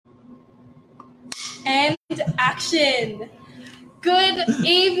And action. Good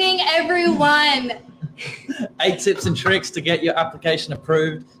evening, everyone. 8 tips and tricks to get your application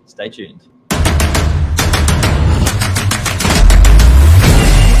approved. Stay tuned.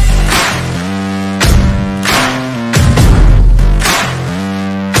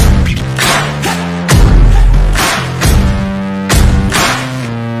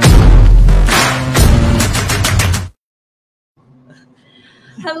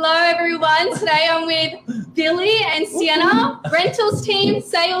 Hello, everyone. Today I'm with Billy and Sienna, rentals team,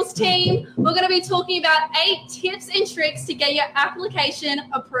 sales team. We're going to be talking about 8 tips and tricks to get your application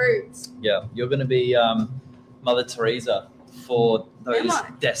approved. Yeah, you're going to be Mother Teresa for those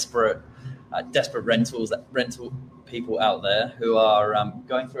desperate rental people out there who are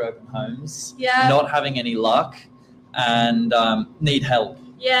going through open homes, not having any luck, and need help.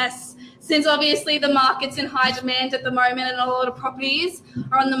 Yes. Since obviously the market's in high demand at the moment and a lot of properties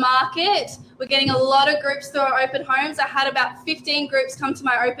are on the market, we're getting a lot of groups through our open homes. I had about 15 groups come to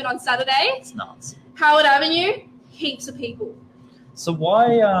my open on Saturday. It's nuts. Howard Avenue, heaps of people. So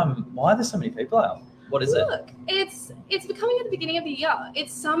why are there so many people out? What is it? Look, it's becoming at the beginning of the year.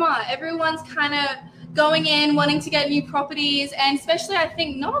 It's summer. Everyone's kind of going in, wanting to get new properties, and especially I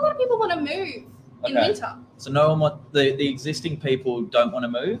think not a lot of people want to move in winter. So no one the existing people don't want to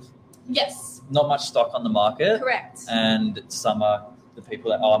move? Yes. Not much stock on the market. Correct. And it's summer, the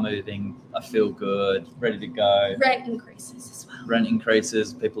people that are moving feel good, ready to go. Rent increases as well. Rent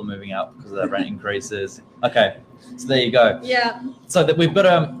increases, people are moving out because of that rent increases. Okay, so there you go. Yeah. So that we've got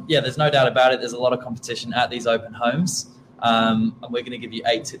there's no doubt about it. There's a lot of competition at these open homes. And we're going to give you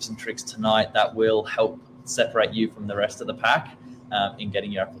 8 tips and tricks tonight that will help separate you from the rest of the pack in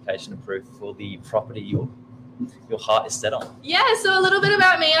getting your application approved for the property your heart is set on. Yeah, so a little bit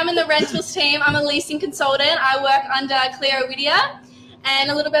about me. I'm in the rentals team. I'm a leasing consultant. I work under Cleo Whittier. And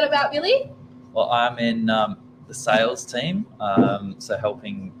a little bit about Billy. Well, I'm in the sales team, so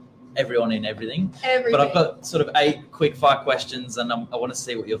helping everyone in everything. But I've got sort of 8 quick fire questions, and I want to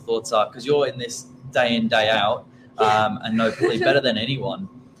see what your thoughts are, because you're in this day in, day out, and know probably better than anyone.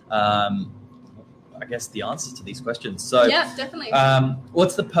 I guess the answers to these questions. So yeah, definitely.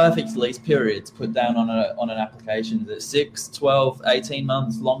 What's the perfect lease period to put down on an application? Is it 6, 12, 18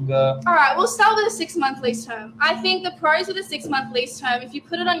 months, longer? All right, we'll start with a 6-month lease term. I think the pros with a 6-month lease term, if you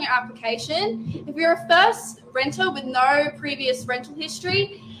put it on your application, if you're a first renter with no previous rental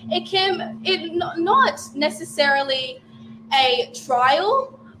history, not necessarily a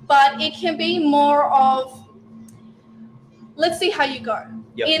trial, but it can be more of, let's see how you go.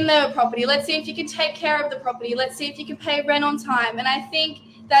 Yep. In the property. Let's see if you can take care of the property. Let's see if you can pay rent on time. And I think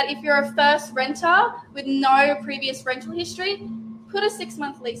that if you're a first renter with no previous rental history, put a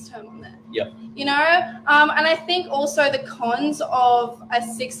 6-month lease term on there. Yep. You know, and I think also the cons of a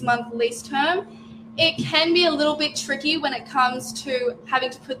 6-month lease term, it can be a little bit tricky when it comes to having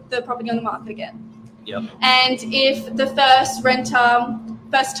to put the property on the market again. Yep. And if the first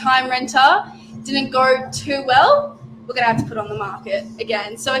time renter didn't go too well, we're going to have to put on the market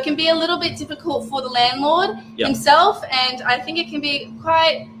again. So it can be a little bit difficult for the landlord himself, and I think it can be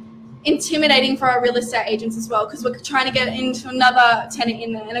quite intimidating for our real estate agents as well, because we're trying to get into another tenant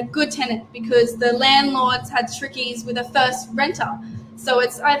in there, and a good tenant, because the landlords had trickies with a first renter. So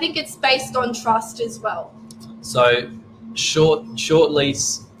I think it's based on trust as well. So short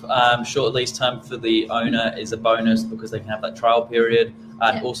lease term for the owner is a bonus, because they can have that trial period.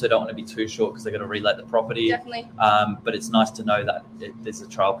 And also don't want to be too short because they're going to relet the property. Definitely. But it's nice to know that there's a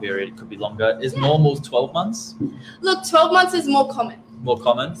trial period. It could be longer. Is normal 12 months? Look, 12 months is more common. More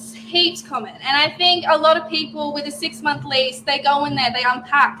common? It's heaps common. And I think a lot of people with a 6-month lease, they go in there, they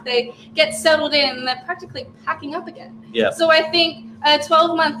unpack, they get settled in, and they're practically packing up again. Yeah. So I think a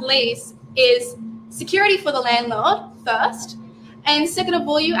 12-month lease is security for the landlord first. And second of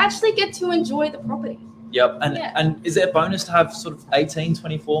all, you actually get to enjoy the property. Yep. And is it a bonus to have sort of 18,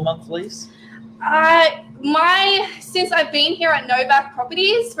 24-month lease? Since I've been here at Novak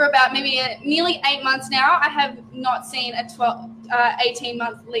Properties for about maybe nearly 8 months now, I have not seen a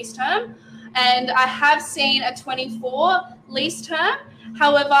 18-month lease term, and I have seen a 24 lease term.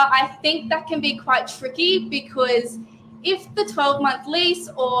 However, I think that can be quite tricky, because if the 12-month lease,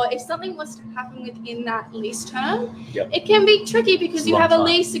 or if something was to happen within that lease term, it can be tricky because you have a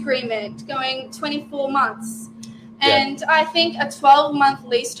lease agreement going 24 months. And I think a 12-month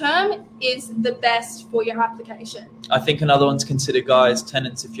lease term is the best for your application. I think another one to consider, guys,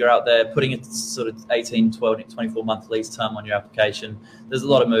 tenants, if you're out there putting a sort of 18, 12, 24-month lease term on your application, there's a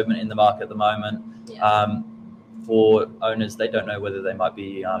lot of movement in the market at the moment. For owners, they don't know whether they might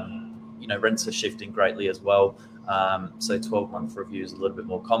be, rents are shifting greatly as well. So 12-month review is a little bit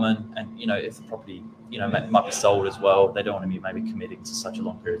more common. And, if the property, might be sold as well, they don't want to be maybe committing to such a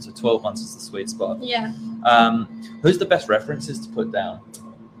long period. So 12 months is the sweet spot. Yeah. Who's the best references to put down?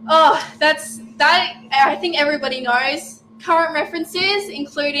 Oh, that I think everybody knows. Current references,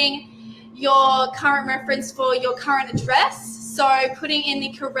 including your current reference for your current address. So putting in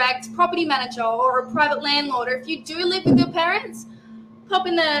the correct property manager or a private landlord, or if you do live with your parents, pop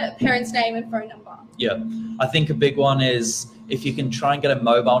in the parents' name and phone number. Yeah. I think a big one is if you can try and get a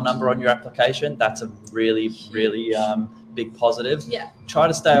mobile number on your application, that's a really, really big positive. Yeah. Try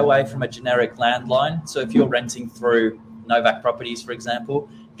to stay away from a generic landline. So if you're renting through Novak Properties, for example,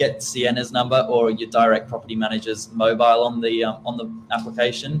 get Sienna's number or your direct property manager's mobile on the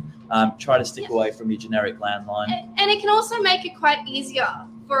application. Try to stick away from your generic landline. And it can also make it quite easier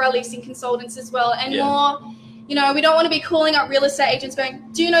for our leasing consultants as well, and more. We don't want to be calling up real estate agents going,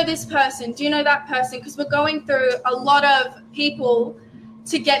 do you know this person? Do you know that person? Because we're going through a lot of people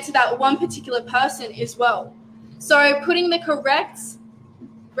to get to that one particular person as well. So putting the correct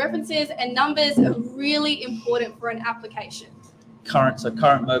references and numbers are really important for an application. Current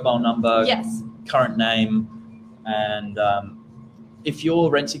mobile number, yes, current name, and if you're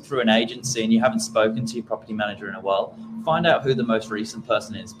renting through an agency and you haven't spoken to your property manager in a while, find out who the most recent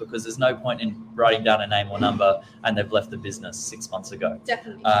person is, because there's no point in writing down a name or number and they've left the business 6 months ago.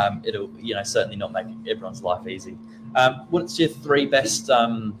 Definitely. It'll certainly not make everyone's life easy. What's your 3 best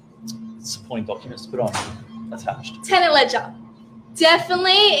supporting documents to put on attached? Tenant ledger.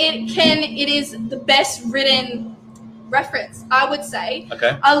 Definitely, it is the best written reference, I would say.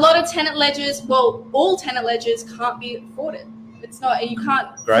 Okay. A lot of tenant ledgers, all tenant ledgers can't be frauded. You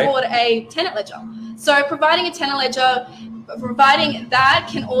can't fraud a tenant ledger. So providing a tenant ledger, providing that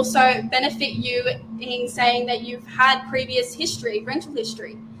can also benefit you in saying that you've had previous history, rental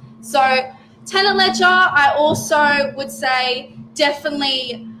history. So tenant ledger, I also would say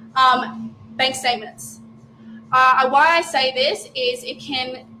definitely bank statements. Why I say this is it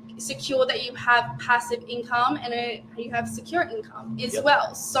can secure that you have passive income and you have secure income as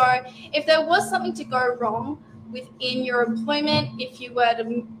well. So if there was something to go wrong within your employment, if you were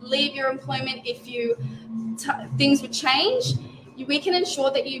to leave your employment, if things would change, we can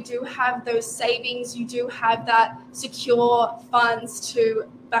ensure that you do have those savings, you do have that secure funds to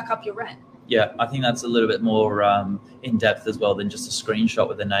back up your rent. Yeah, I think that's a little bit more in depth as well than just a screenshot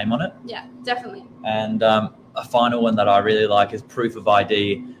with a name on it. Yeah, definitely. And a final one that I really like is proof of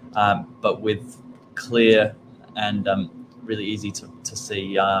ID, but with clear and really easy to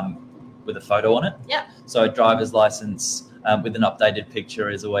see with a photo on it. Yeah. So a driver's license with an updated picture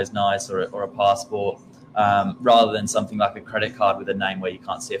is always nice, or a passport, rather than something like a credit card with a name where you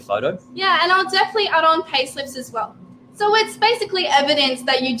can't see a photo. Yeah, and I'll definitely add on payslips as well. So it's basically evidence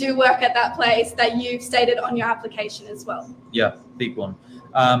that you do work at that place that you've stated on your application as well. Yeah, big one.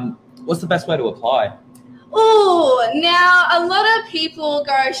 What's the best way to apply? Oh, now a lot of people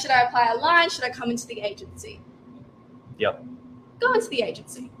go, should I apply online? Should I come into the agency? Yep. Go into the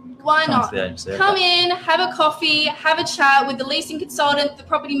agency. Why not? Come into the agency, Come in, have a coffee, have a chat with the leasing consultant, the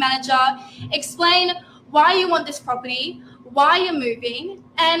property manager, explain why you want this property, why you're moving,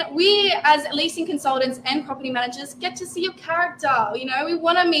 and we as leasing consultants and property managers get to see your character. We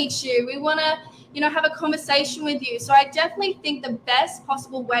want to meet you. We want to, have a conversation with you. So I definitely think the best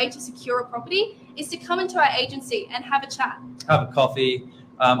possible way to secure a property is to come into our agency and have a chat. Have a coffee.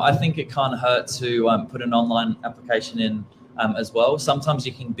 I think it can't hurt to put an online application in as well. Sometimes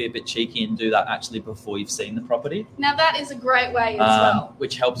you can be a bit cheeky and do that actually before you've seen the property. Now that is a great way as well.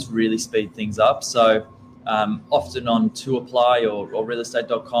 Which helps really speed things up. So often on To Apply or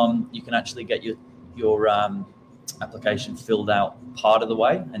realestate.com, you can actually get your application filled out part of the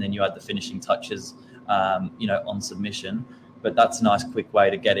way, and then you add the finishing touches, on submission. But that's a nice quick way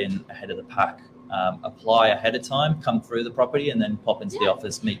to get in ahead of the pack. Apply ahead of time, come through the property, and then pop into the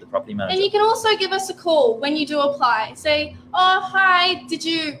office, meet the property manager. And you can also give us a call when you do apply. Say, oh, hi, did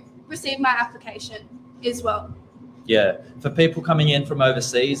you receive my application as well? Yeah. For people coming in from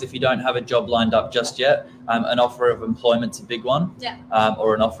overseas, if you don't have a job lined up just yet, an offer of employment's a big one. Yeah.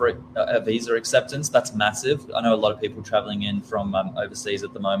 Or an offer, a visa acceptance, that's massive. I know a lot of people traveling in from overseas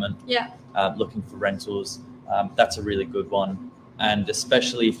at the moment. Yeah. Looking for rentals. That's a really good one. And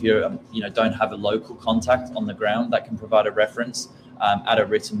especially if you don't have a local contact on the ground that can provide a reference, add a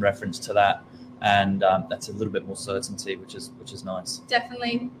written reference to that, and that's a little bit more certainty, which is nice.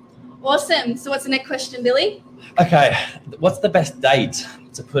 Definitely. Awesome. So what's the next question, Billy? Okay. What's the best date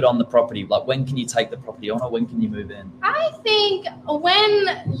to put on the property? Like, when can you take the property on, or when can you move in? I think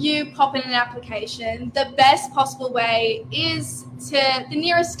when you pop in an application, the best possible way is to the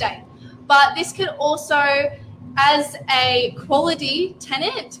nearest date. But this could also as a quality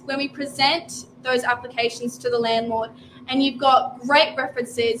tenant, when we present those applications to the landlord and you've got great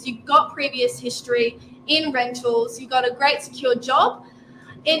references, you've got previous history in rentals, you've got a great secure job,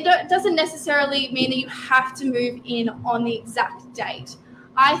 it doesn't necessarily mean that you have to move in on the exact date.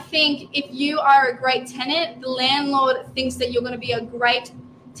 I think if you are a great tenant, the landlord thinks that you're going to be a great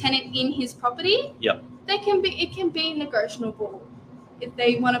tenant in his property. Yep. It can be negotiable if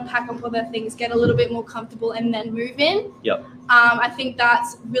they want to pack up all their things, get a little bit more comfortable, and then move in. Yep. I think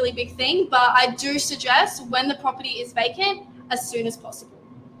that's a really big thing. But I do suggest when the property is vacant, as soon as possible.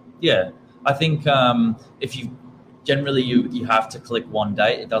 Yeah, I think if you generally you have to click one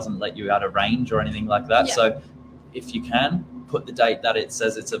date, it doesn't let you out of range or anything like that. Yeah. So if you can put the date that it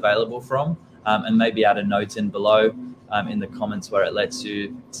says it's available from, and maybe add a note in below in the comments where it lets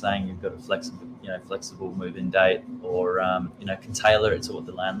you saying you've got a flexible move-in date, or can tailor it to what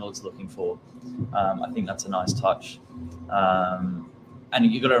the landlord's looking for. I think that's a nice touch. And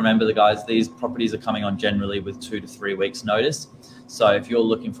you've got to remember, the guys, these properties are coming on generally with 2 to 3 weeks notice. So if you're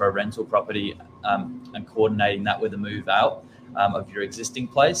looking for a rental property and coordinating that with a move out of your existing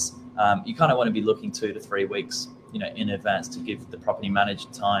place, you kind of want to be looking 2 to 3 weeks in advance to give the property manager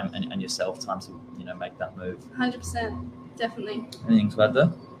time and yourself time to make that move. 100%, definitely. Anything to add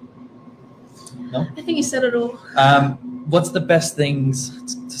there? No? I think you said it all. What's the best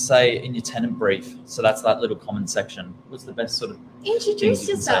things to say in your tenant brief? So that's that little comment section. What's the best sort of introduce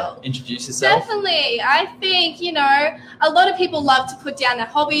yourself? Introduce yourself. Definitely. I think, a lot of people love to put down their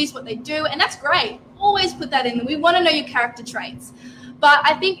hobbies, what they do, and that's great. Always put that in. We want to know your character traits. But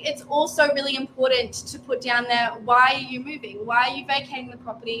I think it's also really important to put down there, why are you moving? Why are you vacating the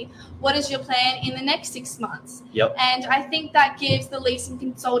property? What is your plan in the next 6 months? Yep. And I think that gives the leasing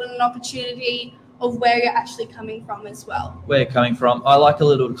consultant an opportunity of where you're actually coming from as well. Where you're coming from. I like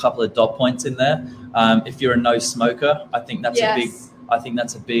a couple of dot points in there. If you're a no smoker, I think that's a big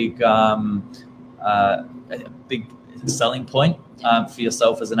selling point for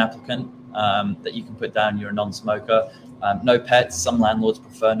yourself as an applicant, that you can put down you're a non-smoker. No pets. Some landlords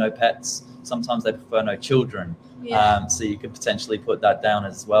prefer no pets. Sometimes they prefer no children. Yeah. So you could potentially put that down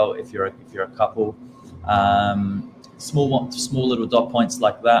as well if you're a couple. Small little dot points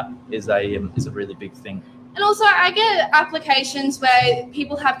like that is a really big thing. And also, I get applications where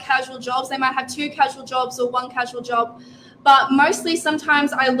people have casual jobs. They might have 2 casual jobs or 1 casual job, but mostly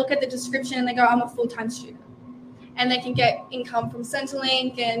sometimes I look at the description and they go, I'm a full-time student. And they can get income from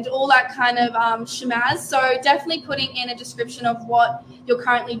Centrelink and all that kind of shamaz. So definitely putting in a description of what you're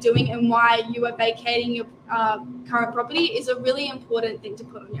currently doing and why you are vacating your current property is a really important thing to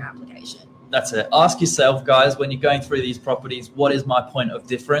put on your application. That's it. Ask yourself, guys, when you're going through these properties, what is my point of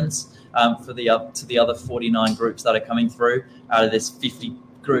difference to the other 49 groups that are coming through out of this 50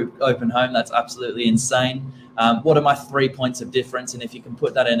 group open home? That's absolutely insane. What are my 3 points of difference? And if you can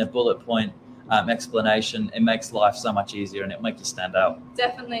put that in a bullet point explanation, it makes life so much easier and it'll make you stand out.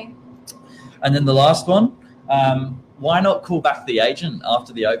 Definitely. And then the last one, why not call back the agent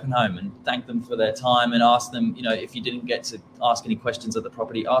after the open home and thank them for their time and ask them, if you didn't get to ask any questions of the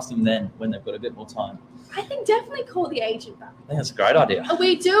property, ask them then when they've got a bit more time. I think definitely call the agent back. I think that's a great idea.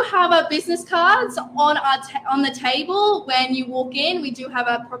 We do have our business cards on the table when you walk in. We do have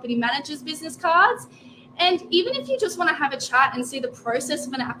our property manager's business cards. And even if you just want to have a chat and see the process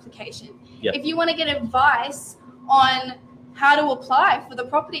of an application, yep. If you want to get advice on how to apply for the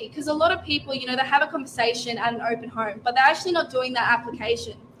property, because a lot of people, they have a conversation at an open home, but they're actually not doing that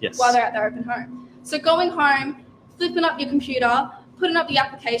application while they're at their open home. So going home, flipping up your computer, putting up the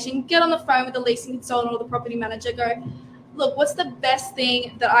application, get on the phone with the leasing consultant or the property manager, go, look, what's the best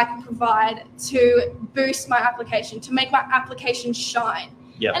thing that I can provide to boost my application, to make my application shine?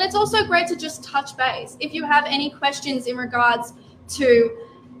 Yep. And it's also great to just touch base. If you have any questions in regards to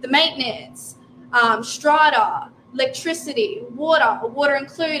the maintenance, strata, electricity, water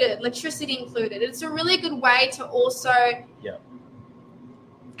included, electricity included, it's a really good way to also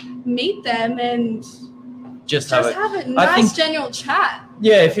meet them and just have a nice general chat.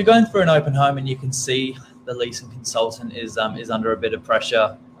 Yeah, if you're going through an open home and you can see the leasing consultant is under a bit of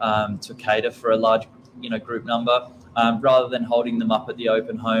pressure to cater for a large group number, rather than holding them up at the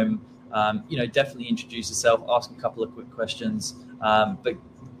open home, definitely introduce yourself, ask a couple of quick questions, but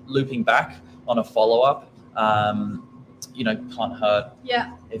looping back on a follow-up, can't hurt.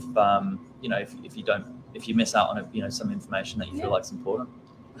 Yeah. If you miss out on some information that you feel like is important.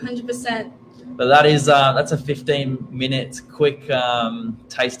 100%. But that's a 15-minute quick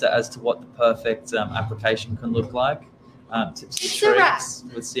taster as to what the perfect application can look like. Tips and tricks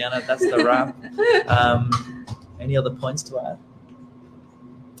with Sienna. That's the wrap. Any other points to add?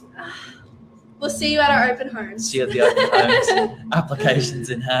 We'll see you at our open homes. See you at the open homes.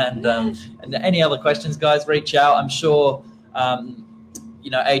 Applications in hand. And any other questions, guys, reach out. I'm sure,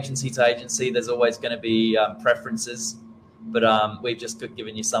 agency to agency, there's always going to be preferences. But we've just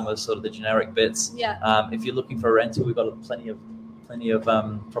given you some of sort of the generic bits. Yeah. If you're looking for a rental, we've got plenty of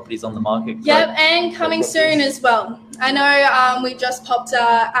properties on the market. Yep, and coming soon as well. I know we just popped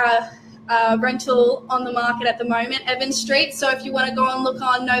a rental on the market at the moment, Evans Street. So if you want to go and look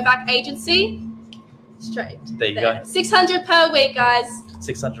on Novak Agency, straight there you go. 600 per week, guys.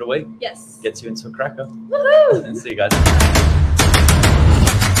 600 a week. Yes. Gets you into a cracker. Woohoo! And see you guys.